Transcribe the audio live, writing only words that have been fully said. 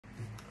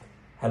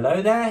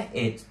Hello there,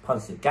 it's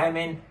Positive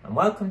Gaming and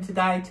welcome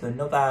today to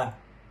another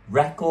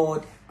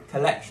record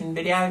collection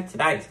video.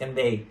 Today it's going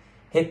to be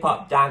hip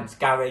hop, dance,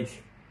 garage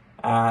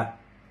and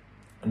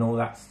all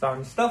that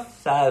fun stuff.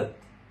 So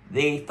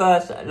the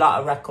first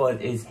lot of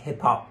records is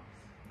hip hop,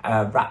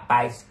 rap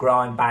based,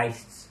 grind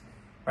based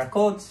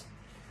records.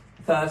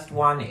 The first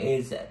one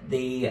is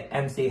the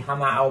MC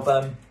Hammer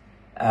album,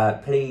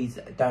 Please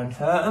Don't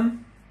Hurt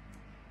 'Em.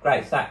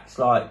 Great sax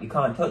like You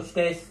Can't Touch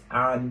This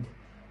and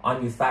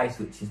On Your Face,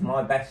 which is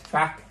my best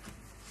track.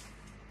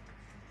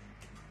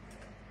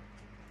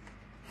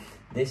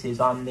 This is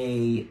on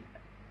the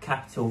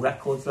Capitol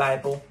Records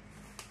label.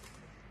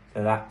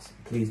 So that's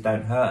Please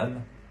Don't Hurt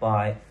 'Em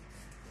by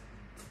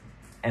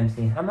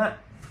MC Hammer.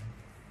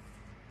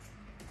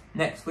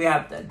 Next we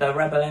have the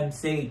Rebel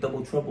MC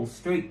Double Trouble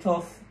Street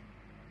Tough.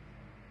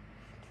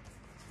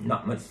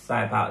 Not much to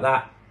say about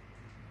that,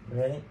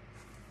 really.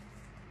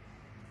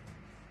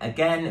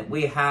 Again,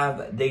 we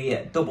have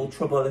the Double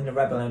Trouble in the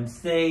Rebel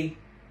MC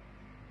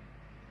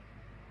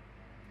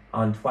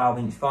on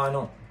 12-inch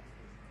vinyl.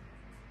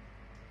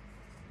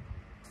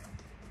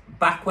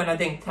 Back when I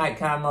didn't take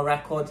care of my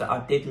records, I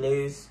did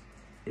lose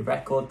the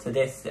record to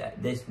this.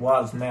 This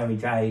was Mary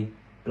J.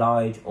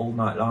 Blige, All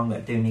Night Long.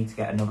 I do need to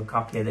get another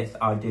copy of this.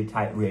 I do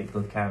take really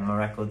good care of my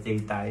records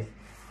these days.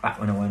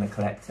 Back when I wasn't a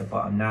collector,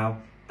 but I'm now.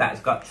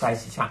 That's got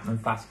Tracy Chapman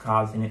Fast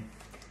Cars in it.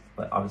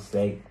 But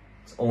obviously,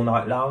 it's All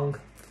Night Long,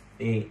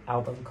 the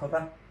album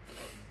cover.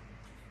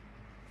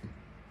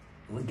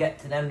 We'll get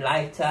to them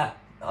later.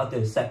 I'll do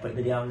a separate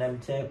video on them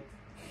too.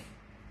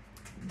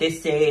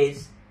 This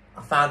is,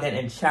 I found it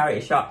in a charity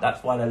shop,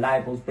 that's why the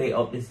label's beat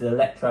up. This is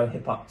Electro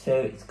Hip Hop 2.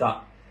 It's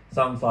got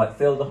songs like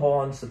Feel the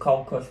Horns, the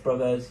Cold Crush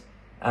Brothers,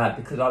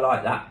 because I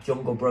like that,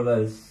 Jungle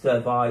Brothers,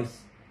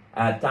 Service,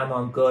 Damn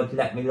I'm Good,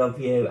 Let Me Love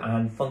You,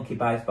 and Funky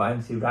Bass by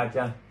MC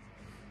Raja.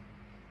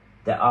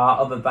 There are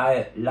other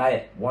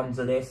late ones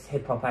of this,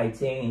 Hip Hop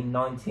 18,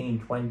 19,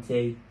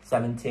 20,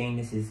 17,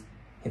 this is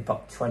Hip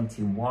Hop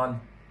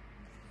 21,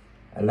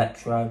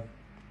 Electro,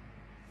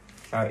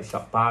 charity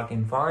shop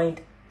bargain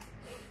find.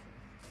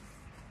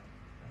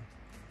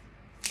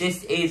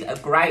 This is a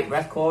great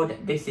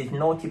record. This is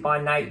Naughty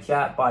by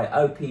Nature by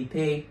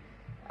OPP,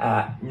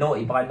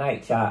 Naughty by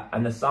Nature,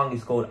 and the song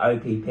is called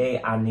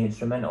OPP and the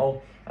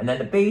instrumental. And then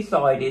the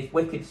B-side is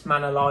Wickedest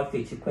Man Alive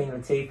featuring Queen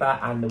Latifah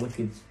and the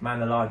Wickedest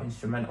Man Alive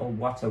instrumental.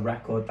 What a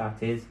record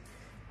that is.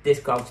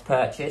 Discogs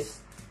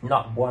purchase,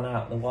 not one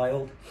out of the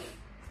wild.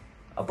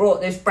 I brought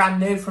this brand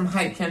new from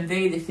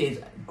HMV. This is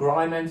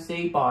Grime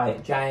MC by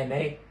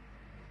JME,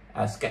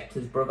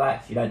 Skepta's brother.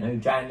 If you don't know who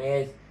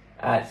JME is,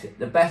 it's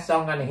the best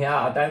song on here.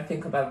 I don't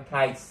think I've ever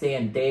played C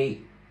and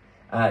D.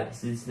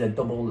 This is the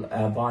double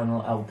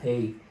vinyl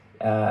LP.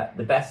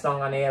 The best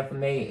song on here for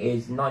me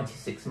is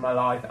 96 of My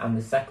Life, and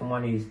the second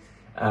one is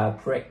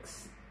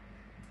Pricks,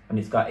 and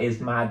it's got Is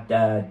Mad,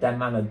 Dead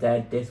Man or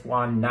Dead, this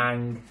one,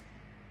 Nang,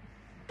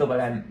 double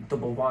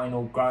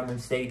vinyl, Grime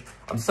MC.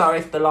 I'm sorry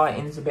if the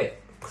lighting's a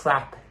bit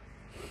crap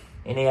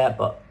in here,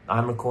 but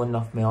I'm recording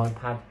off my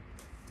iPad.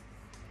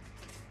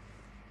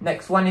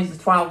 Next one is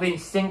the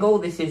 12-inch single.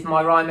 This is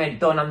My Rhyme Ain't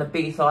Done on the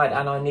B-side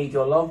and I Need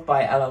Your Love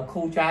by LL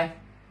Cool J.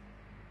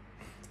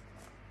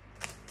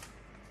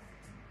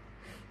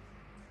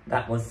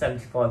 That was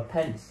 75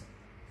 pence.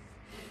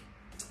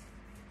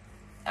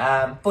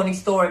 Funny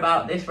story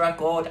about this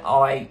record.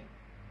 When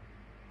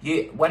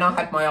I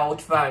had my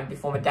old phone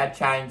before my dad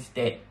changed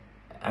it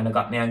and I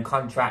got my own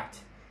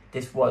contract,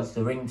 this was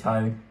the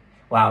ringtone.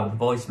 Well, the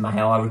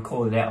voicemail, I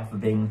recorded it off of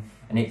Bing,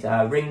 and it's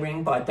Ring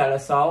Ring by De La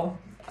Soul.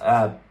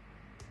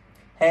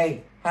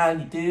 Hey, how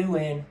you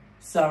doing?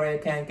 Sorry I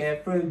can't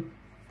get through.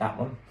 That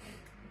one.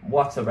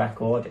 What a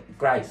record.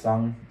 Great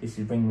song. This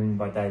is Ring Ring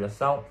by De La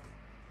Soul.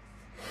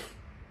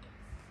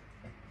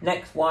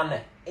 Next one,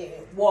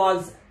 it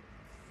was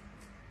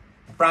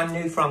brand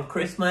new from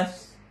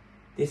Christmas.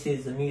 This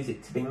is The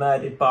Music to Be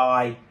Murdered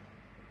by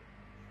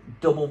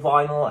double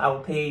vinyl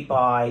LP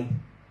by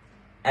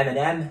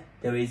Eminem.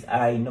 There is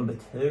a number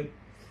 2.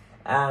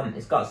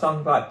 It's got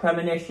songs like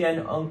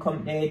Premonition,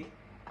 Unaccompanied,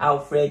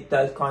 Alfred,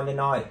 Those Kind of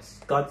Nights,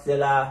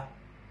 Godzilla,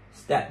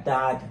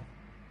 Stepdad.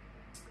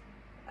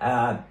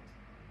 I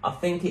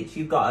think it's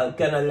You Got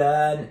Gonna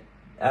Learn,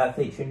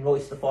 featuring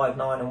Royce the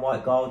 5'9" and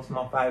White Gold's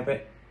my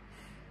favourite.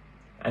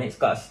 And it's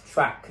got a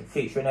track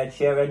featuring Ed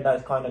Sheeran,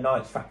 Those Kind of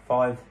Nights, track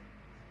 5.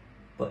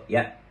 But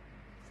yeah,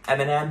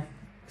 Eminem,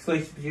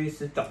 exclusive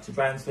producers, Dr.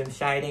 Dre and Slim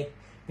Shady.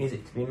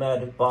 Music to Be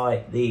Murdered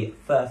by the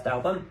first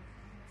album.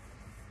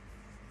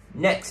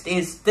 Next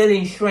is still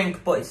in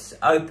shrink, but it's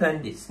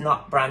opened, it's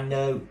not brand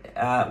new.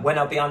 When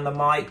I'll Be on the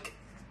Mic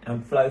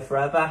and Flow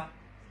Forever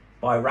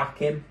by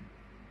Rakim.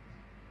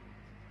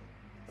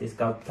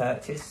 Discog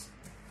purchase.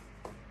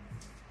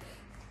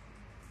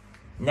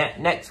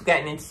 Next we're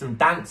getting into some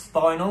dance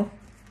vinyl.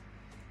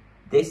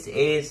 This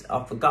is,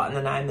 I've forgotten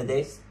the name of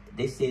this.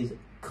 This is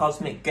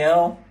Cosmic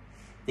Girl,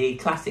 the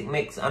classic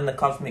mix and the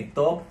cosmic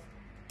dub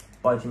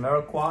by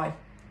Jamiroquai.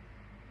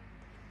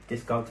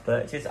 Discogs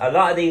purchase. A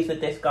lot of these were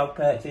Discog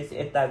purchase.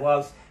 If there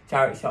was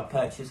charity shop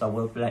purchase, I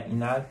will let you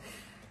know.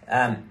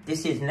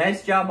 This is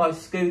Nesja by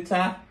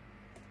Scooter.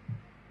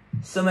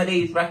 Some of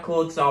these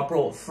records are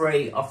brought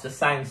free off the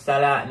same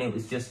seller, and it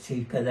was just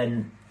cheaper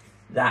than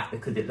that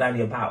because it's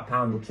only about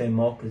 £1 or 2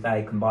 more because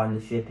they combine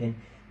the shipping.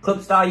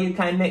 Clubstar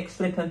UK mix,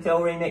 Slip and Fill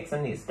remix,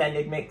 and the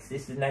extended mix.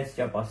 This is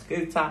Nesja by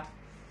Scooter.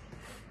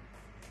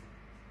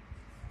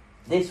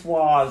 This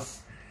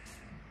was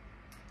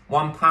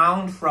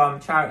 £1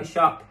 from Charity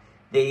Shop.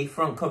 The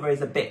front cover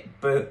is a bit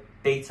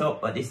beat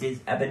up, but this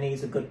is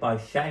Ebenezer Goodbye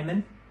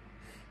Shaman.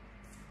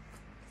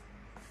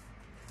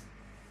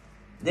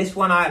 This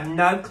one I have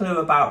no clue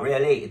about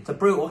really. It's a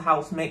Brutal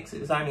House mix. It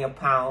was only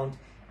 £1,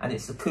 and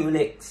it's the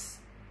Coolix.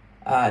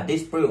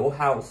 This Brutal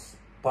House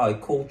by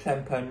Cool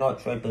Tempo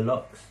Nitro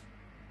Deluxe.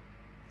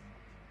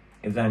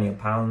 It was only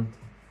 £1.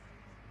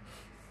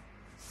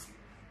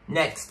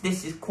 Next,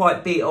 this is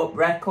quite beat up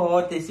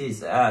record. This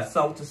is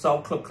Soul to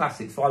Soul Club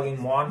Classics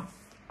Volume 1.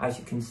 As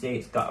you can see,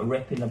 it's got a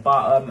rip in the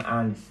bottom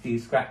and a few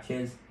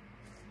scratches.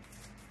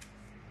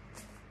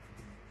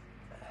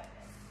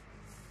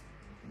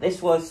 This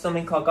was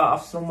something I got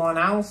off someone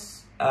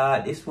else.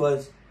 This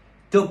was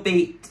Dub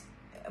Beat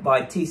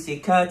by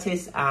TC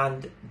Curtis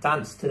and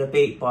Dance to the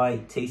Beat by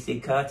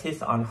TC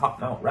Curtis on Hot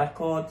Melt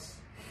Records.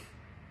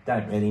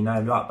 Don't really know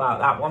a lot about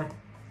that one.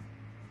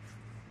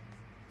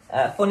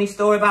 Funny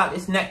story about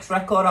this next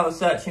record, I was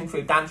searching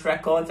through dance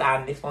records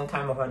and this one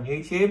came up on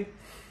YouTube.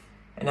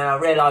 And then I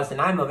realised the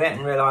name of it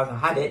and realised I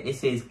had it.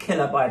 This is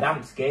Killer by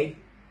Adamski.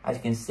 As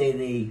you can see,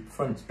 the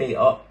front's beat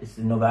up. This is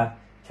another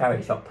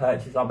Charity Shop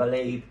purchase, I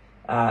believe.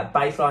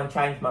 Bassline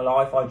Changed My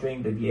Life, I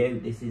Dreamed of You.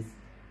 This is,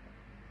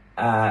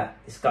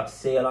 it's got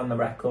Seal on the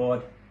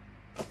record.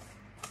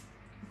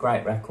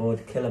 Great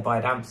record, Killer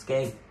by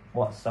Adamski.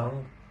 What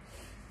song?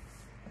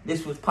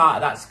 This was part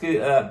of that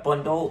Scooter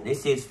bundle.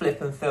 This is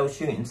Flip and Fill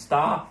Shooting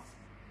Star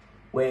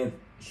with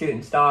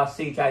Shooting Star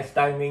CJ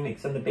Stone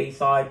remix on the B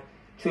side,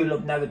 True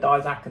Love Never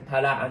Dies a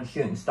cappella, and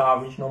Shooting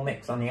Star original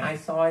mix on the A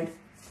side.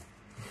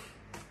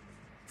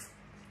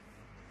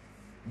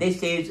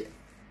 This is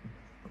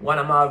one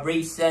of my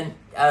recent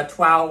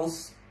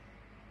 12s,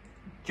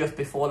 just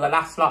before the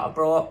last lot I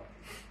brought.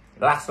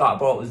 The last lot I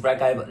brought was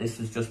reggae, but this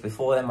was just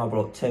before them. I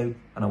brought 2,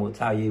 and I will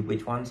tell you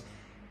which ones.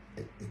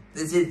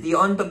 This is the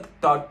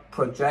Underdog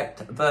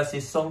Project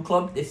versus Sun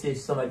Club. This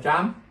is Summer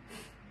Jam.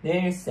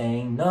 They're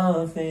saying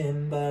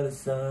nothing but a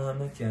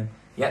summer jam.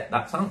 Yep,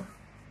 that song.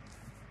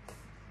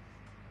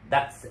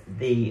 That's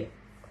the...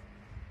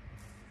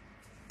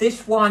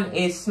 This one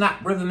is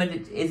Snap Rhythm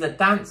is a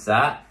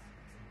Dancer.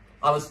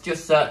 I was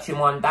just searching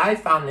one day,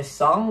 found this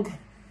song.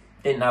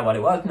 Didn't know what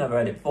it was, never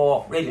heard it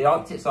before. Really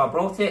liked it, so I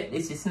brought it.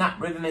 This is Snap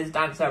Rhythm is a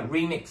Dancer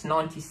Remix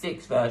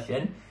 96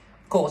 version.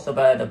 Of course, I've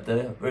heard of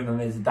the Rhythm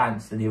is a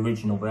Dancer, the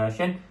original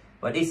version.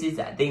 But this is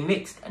the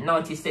mixed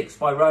 96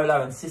 by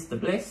Rolo and Sister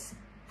Bliss.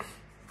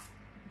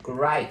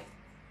 Great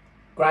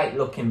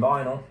looking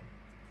vinyl.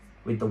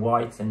 With the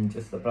white and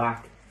just the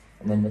black.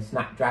 And then the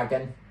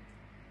Snapdragon.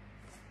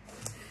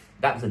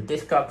 That was a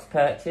Discogs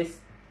purchase.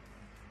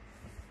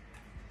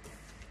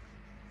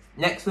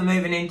 Next we're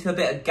moving into a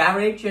bit of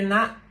garage and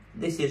that.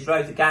 This is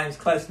Rosa Gaines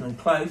Closer Than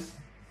Close.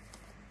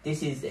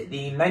 This is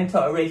the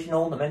Mentor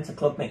original, the Mentor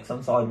Club Mix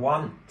on side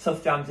 1.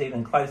 Tough Jam's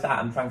Even Closer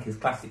and Frankie's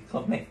Classic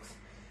Club Mix.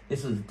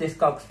 This was a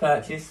Discogs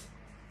purchase.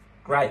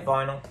 Great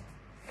vinyl.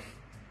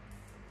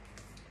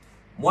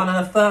 One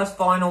of the first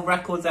vinyl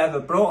records I ever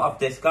brought off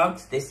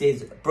Discogs. This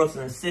is Brothers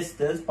and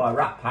Sisters by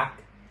Rat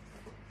Pack.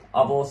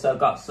 I've also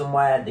got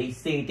somewhere the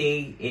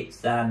CD.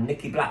 It's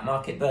Nicky Black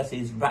Market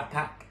versus Rat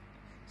Pack.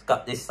 It's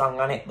got this song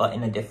on it, but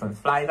in a different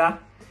flavour.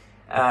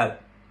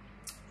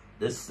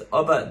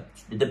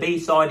 The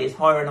B-side is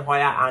Higher and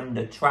Higher, and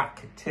the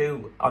track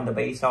 2 on the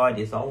B-side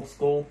is Old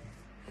School.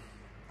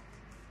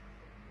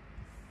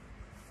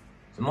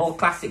 Some more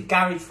classic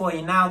garage for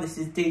you now. This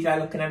is DJ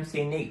Look and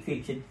MC Neat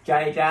featured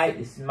JJ.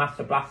 This is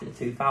Master Blaster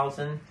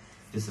 2000.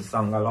 Just a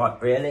song I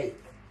like, really.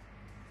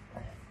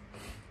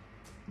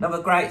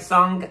 Another great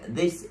song.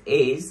 This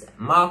is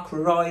Mark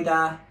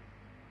Ryder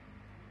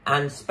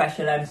and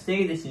Special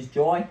MC. This is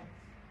Joy.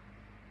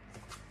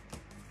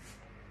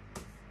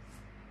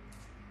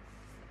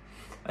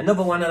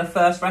 Another one of the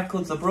first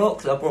records I brought,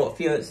 because I brought a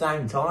few at the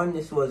same time.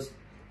 This was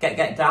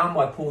Get Down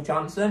by Paul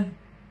Johnson.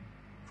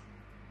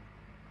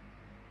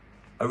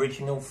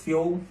 Original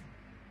Fuel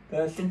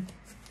version.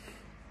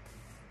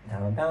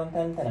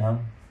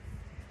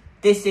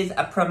 This is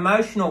a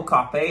promotional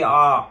copy.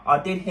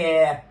 I did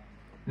hear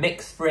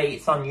Mix 3.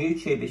 It's on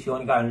YouTube if you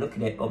want to go and look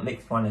at it, but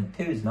Mix 1 and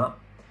 2 is not.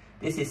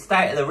 This is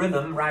State of the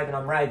Rhythm, Raven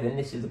on Raven.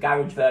 This is the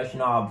garage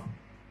version of,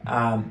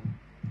 I've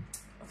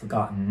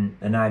forgotten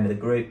the name of the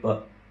group,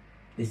 but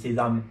this is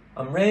I'm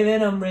raving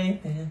to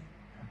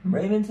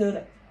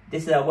the...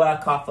 This is a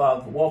work off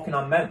of Walking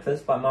on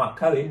Memphis by Mark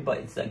Cohen, but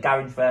it's a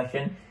garage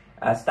version.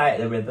 State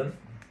of the Rhythm.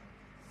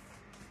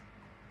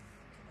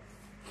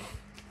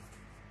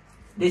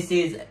 This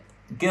is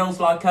Girls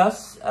Like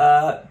Us,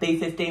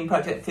 B15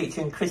 project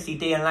featuring Chrissy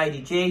D and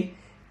Lady G.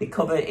 The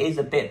cover is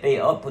a bit beat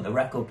up, but the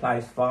record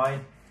plays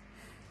fine.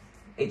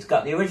 It's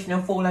got the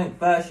original full-length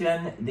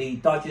version,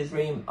 the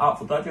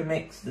Artful Dodger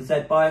mix, the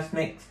Z Bias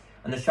mix,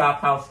 and the Sharp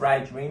House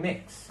Rage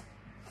remix.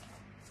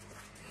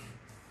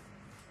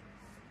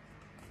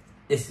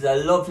 This is a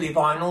lovely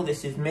vinyl.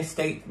 This is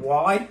Mystique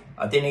Y.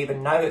 I didn't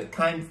even know it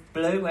came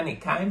blue when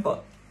it came,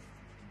 but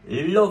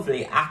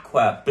lovely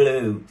aqua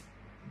blue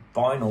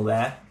vinyl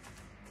there.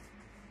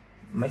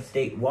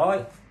 Mystique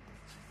Y.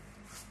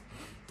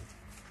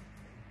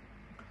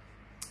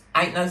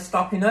 Ain't No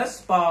Stopping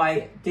Us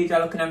by DJ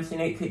Look and MC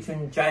Neat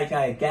featuring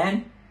JJ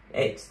again.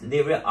 It's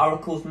the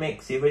Oracles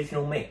mix, the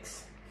original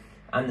mix,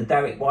 and the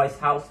Derek Weiss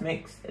House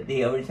mix.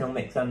 The original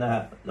mix and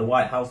the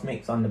White House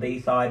mix on the B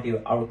side, the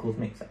Oracles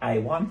mix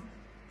A1.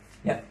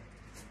 Yep.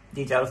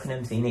 DJ Look and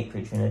MC Neat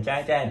featuring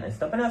JJ, Ain't No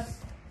Stopping Us.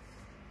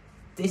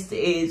 This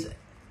is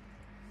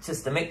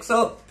just a mix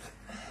up.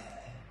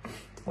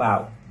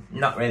 Well,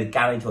 not really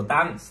garage or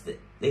dance.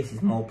 This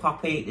is more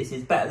poppy. This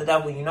is Better the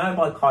Devil You Know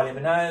by Kylie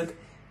Minogue.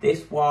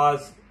 This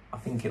was, I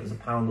think it was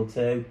 £1 or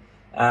 £2.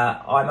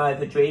 I'm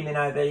Over Dreaming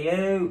Over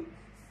You.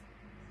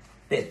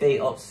 Bit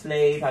beat up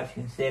sleeve, as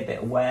you can see, a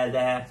bit of wear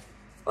there.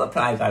 But it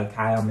plays okay,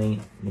 I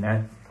mean, you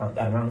know, can't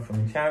go wrong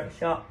from the charity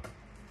shop.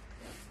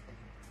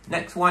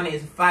 Next one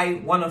is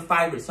one of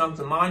favourite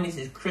songs of mine. This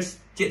is Chris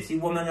Gypsy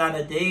Woman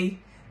Ladder D.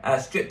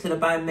 Stripped to the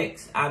Bone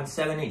mix and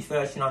 7-inch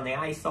version on the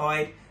A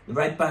side. The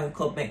Redbone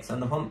Club mix and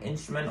the Hump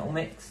instrumental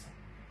mix.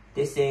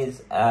 This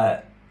is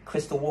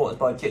Crystal Waters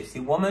by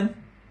Gypsy Woman.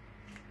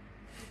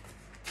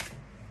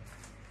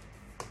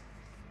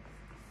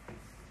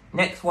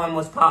 Next one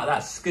was part of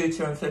that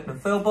Scooter and Flip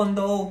and Fill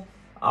bundle.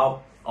 I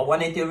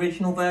wanted the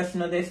original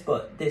version of this,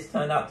 but this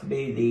turned out to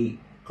be the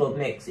club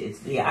mix. It's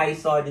the A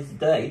side is the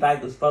Dirty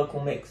Vegas vocal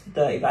mix, the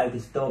Dirty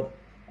Vegas dub,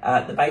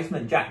 the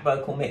Basement Jack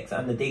vocal mix,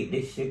 and the Deep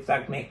Dish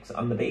Zigzag mix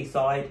on the B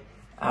side.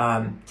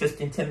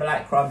 Justin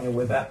Timberlake, Cry Me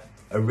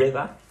a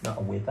River, not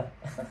a wither.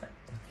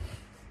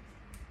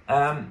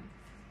 The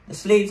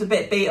sleeve's a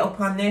bit beat up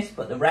on this,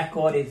 but the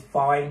record is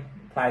fine,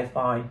 plays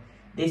fine.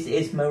 This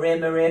is Maria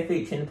Maria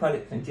featuring the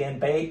Products and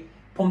GMB,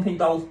 Pumping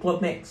Dolls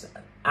Club Mix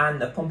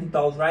and the Pumping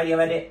Dolls Radio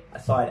Edit,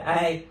 side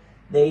A.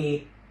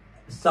 The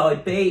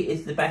side B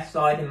is the best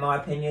side in my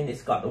opinion.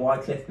 It's got the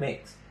Wycliffe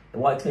mix, the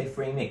Wycliffe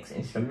remix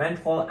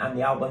instrumental and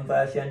the album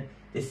version.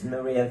 This is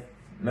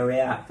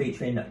Maria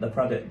featuring the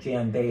Product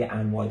GMB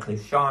and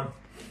Wycliffe Sean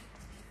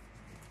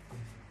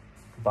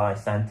by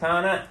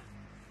Santana.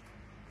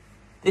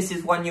 This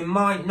is one you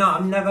might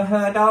not have never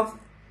heard of.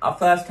 I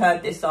first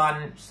heard this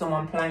on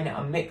someone playing it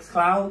on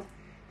Mixcloud.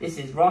 This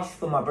is Rush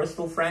for my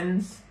Bristol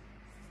friends.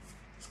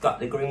 It's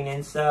got the green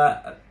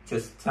insert.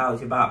 Just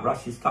tells you about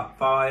Rush's top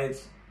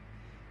 5s,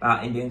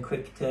 about Indian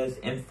cricketers,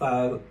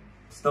 info,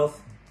 stuff.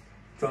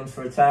 Drums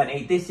for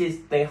Eternity. This is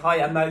the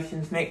High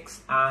Emotions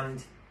mix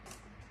and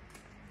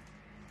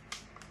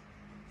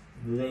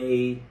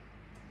the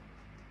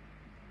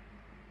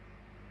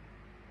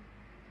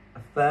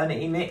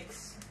Eternity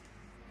mix.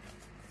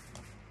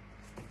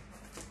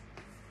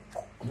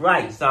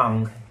 Great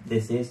song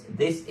this is.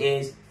 This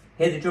is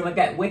Hear the Drummer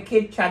Get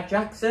Wicked, Chad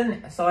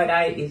Jackson. Side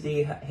A is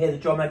the Hear the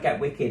Drummer Get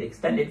Wicked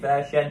extended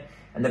version.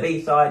 And the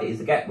B side is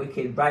the Get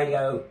Wicked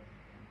radio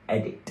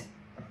edit.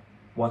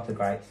 What a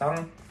great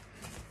song.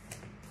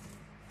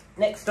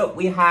 Next up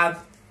we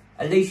have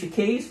Alicia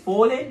Keys,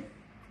 Falling.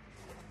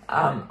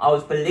 I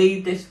was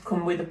believed this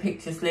come with a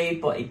picture sleeve,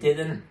 but it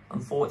didn't,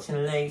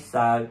 unfortunately.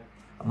 So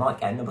I might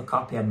get another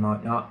copy, I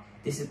might not.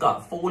 This has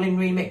got Falling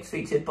remix,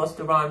 featured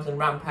Busta Rhymes and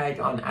Rampage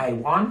on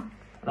A1.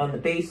 And on the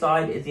B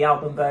side is the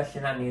album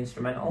version and the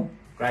instrumental.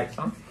 Great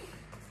song.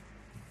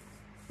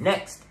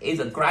 Next is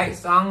a great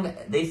song.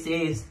 This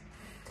is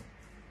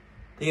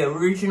the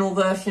original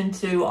version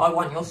to I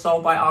Want Your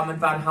Soul by Armand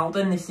Van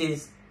Helden. This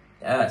is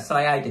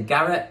Sayeda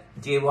Garrett,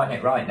 Do You Want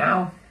It Right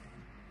Now?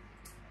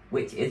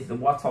 Which is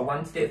what I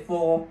wanted it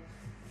for.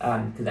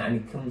 Because it only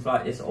comes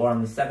like this or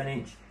on the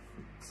 7-inch.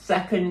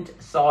 Second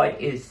side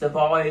is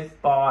Survive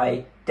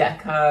by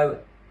Deco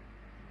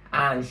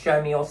and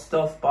Show Me Your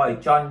Stuff by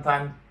John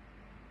Van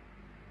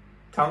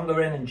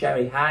Tongeren and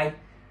Jerry Hay.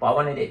 But I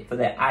wanted it for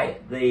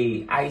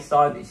the A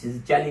side, which is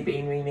Jelly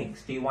Bean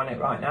remix, Do You Want It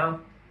Right Now?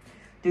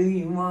 Do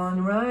you want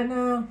it right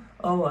now?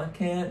 Oh, I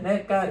can't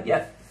let go.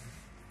 Yep.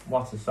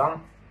 What a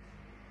song.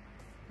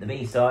 The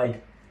B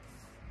side.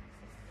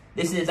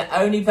 This is the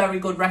only very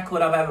good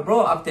record I've ever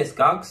brought off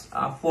Discogs.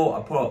 I thought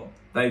I put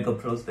very good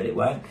plus, but it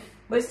weren't.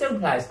 But it still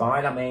plays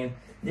fine. I mean,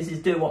 this is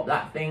Do Up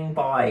That Thing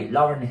by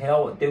Lauryn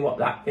Hill, Do Up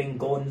That Thing,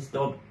 Gordon's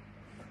dub.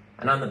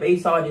 And on the B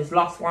side is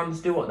Lost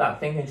Ones, Do Up That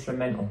Thing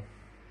instrumental.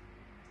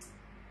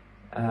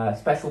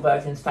 Special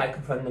versions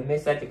taken from the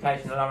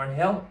Miseducation of Lauryn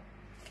Hill.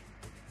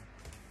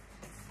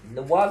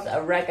 There was a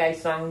reggae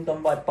song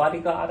done by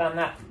Bodyguard on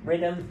that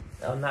rhythm,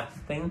 on that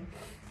thing.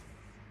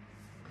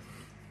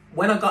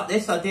 When I got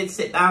this, I did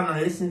sit down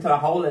and listen to the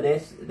whole of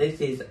this.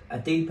 This is A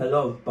Deeper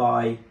Love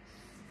by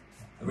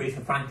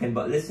Aretha Franklin,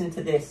 but listen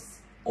to this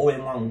all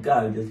in one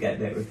go, just get a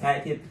bit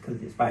repetitive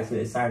because it's basically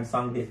the same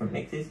song, different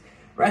mixes.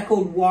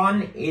 Record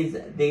 1 is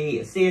the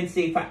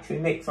CNC Factory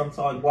mix on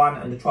side 1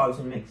 and the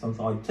Tribesman mix on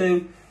side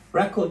 2.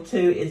 Record 2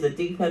 is a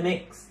deeper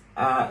mix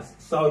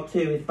Side 2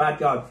 is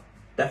Backyard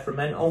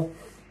Detrimental.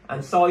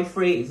 And side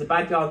 3 is the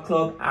Backyard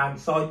Club, and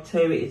side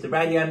 2 is the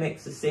Radio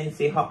Mix, the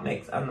CNC Hot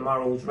Mix, and the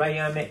Morals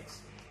Radio Mix.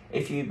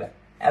 If you've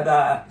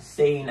ever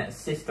seen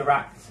Sister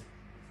Act,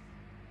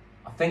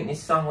 I think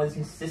this song was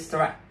in Sister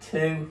Act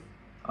 2.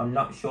 I'm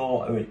not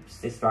sure, or it's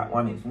Sister Act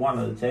 1, it's one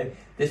of the two.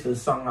 This was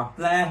a song up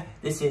there.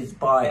 This is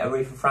by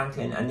Aretha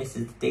Franklin, and this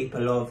is Deeper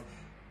Love.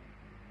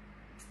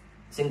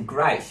 It's in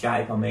great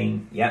shape, I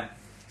mean, yeah.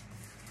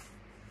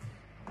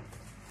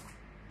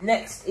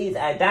 Next is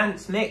a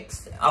dance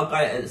mix. I've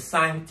got it at the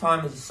same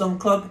time as the Sun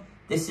Club.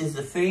 This is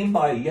The Theme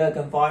by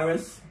Jürgen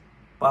Virus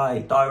by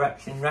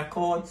Direction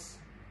Records.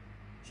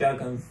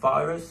 Jürgen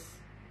Virus.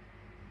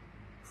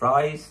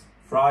 Fries.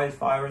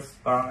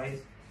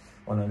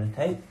 One on a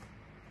tape.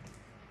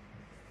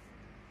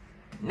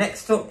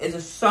 Next up is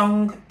a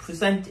song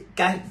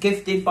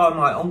gifted by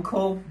my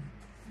uncle.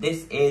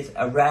 This is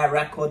a rare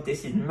record.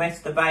 This is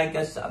Mr.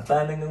 Vegas, a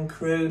Birmingham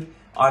crew,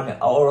 on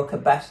Aura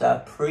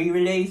Cabessa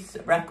pre-release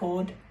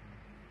record.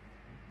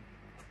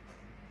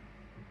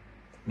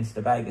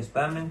 Mr. Vegas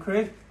Birmingham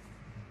crew.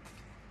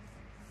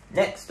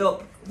 Next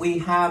up we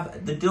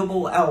have the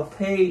double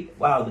LP,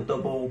 well, the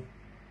double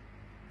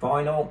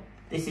vinyl.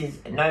 This is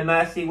No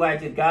Mercy,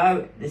 Where'd You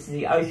Go? This is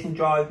the Ocean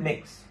Drive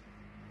mix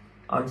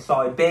on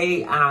side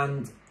B,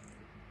 and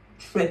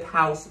Trip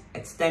House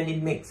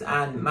extended mix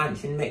and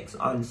Mansion mix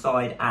on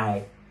side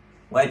A.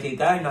 Where'd You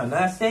Go? No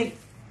Mercy.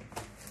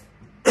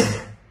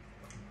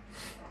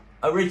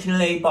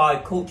 Originally by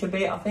Culture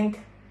Beat, I think.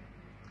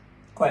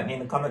 Quote me in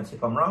the comments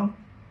if I'm wrong.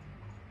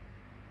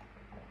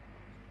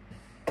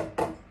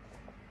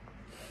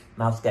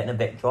 Mouth's getting a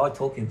bit dry,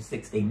 talking for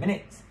 16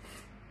 minutes.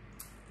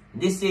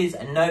 This is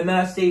No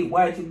Mercy,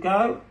 Where'd You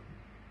Go?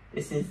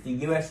 This is the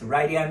US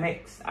radio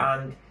mix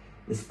and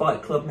the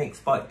Spike Club mix,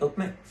 Spike Dub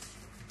mix.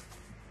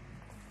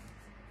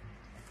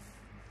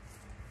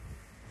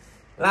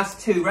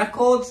 Last two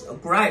records, a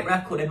great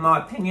record in my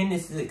opinion.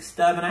 This is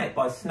Exterminate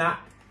by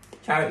Snap.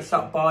 Charity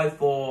shop buy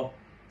for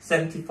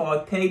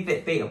 75p,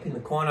 bit beat up in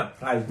the corner,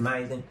 plays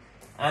amazing.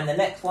 And the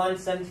next one,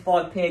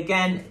 75p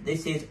again.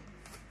 This is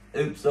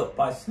Oops Up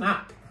by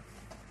Snap.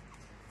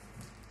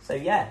 So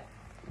yeah,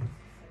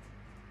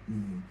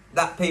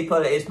 that people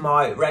is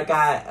my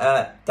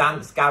reggae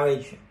dance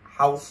garage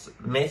house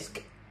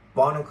misc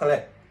vinyl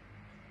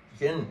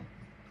collection.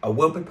 I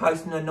will be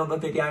posting another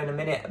video in a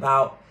minute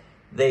about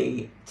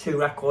the two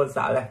records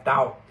that I left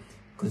out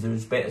because there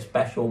was a bit of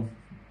special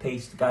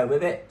piece to go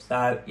with it.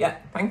 So yeah,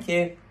 thank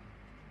you.